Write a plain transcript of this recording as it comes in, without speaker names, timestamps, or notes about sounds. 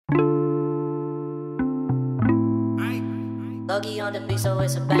Buggy on the beat, so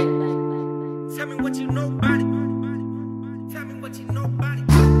it's a bang. Tell me what you know about it. Tell me what you know about it.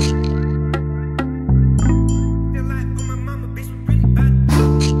 Feel like on my mama, bitch, we really bad.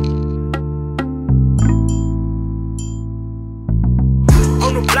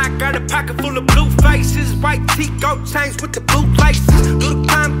 On the block, got a pocket full of blue faces. White tee, gold chains with the blue laces. Do the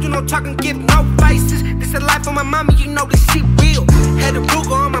crime, do no talking, give no faces. This a life on my mama, you know this shit real. Had a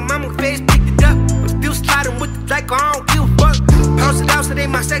Ruger on my mama face, picked it up. I'm still sliding with the Draco, I don't give a fuck. Pounce it out, so they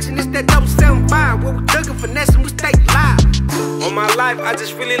my section, it's that 775. Where we thuggin', finessing, we stay live. On my life, I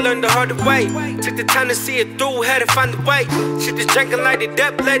just really learned the hard way. Took the time to see it through, had to find a way. Shit just drinking, light it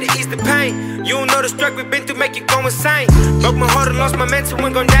up, let it ease the pain. You don't know the struggle we've been through, make you go insane. Broke my heart and lost my mental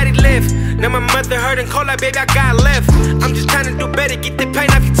when gon' daddy live. Now my mother hurting cold like baby, I got left. I'm just trying to do better, get the pain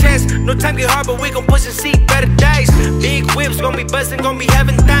off your chest. No time get hard, but we gon' push and see better days. Big whips, gon' be bustin', gon' be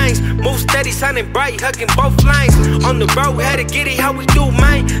having things. Move steady, shining bright, hugging both lanes. On the road, had to get it how we do,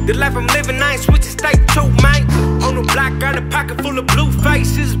 man. The life I'm living, I ain't switching state true, man. On the block, got a pocket full of blue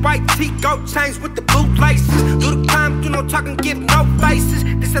faces. White tee, gold chains with the blue laces. Do the crime, do no talking, give no faces.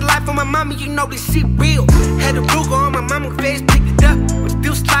 This a life on my mama, you know this shit real. Had a Ruger on my mama face, picked it up. But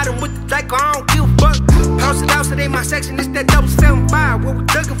still sliding with the Draco, I don't give a fuck. Pounce it out, so they my section, it's that 775. Where we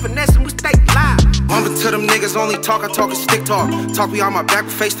thuggin', finessing, we stay live. Bumpin' to them niggas, only talk, I talk a stick talk. Talk behind my back,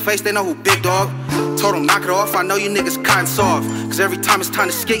 face to face, they know who big dog. Told them knock it off, I know you niggas cotton soft. Cause every time it's time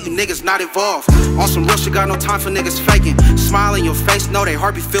to skate, you niggas not involved. On some real shit, got no time for niggas faking. Smile in your face, know they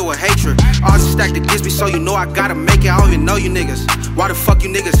heart be filled with hatred. Odds stacked against me, so you know I gotta make it. I don't even know you niggas, why the fuck you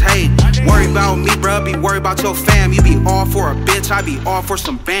niggas hate? Worry about me, bruh, be worried about your fam. You be all for a bitch, I be all for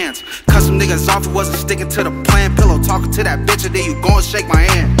some bands. Cut some niggas off who wasn't sticking to the plan. Pillow talking to that bitch, and then you go and shake my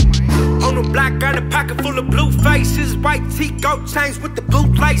hand. On the block, got a pocket full of blue faces. White tee, gold chains with the blue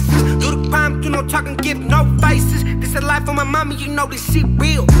laces. Do the crime, do no talking, give no faces. This a life on my mama, you know this shit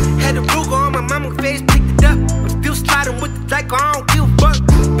real. Had a Ruger on my mama face, picked it up. But still sliding with the Draco, I don't give a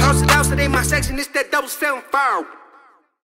fuck. Pounce it out, so they my section, it's that 775.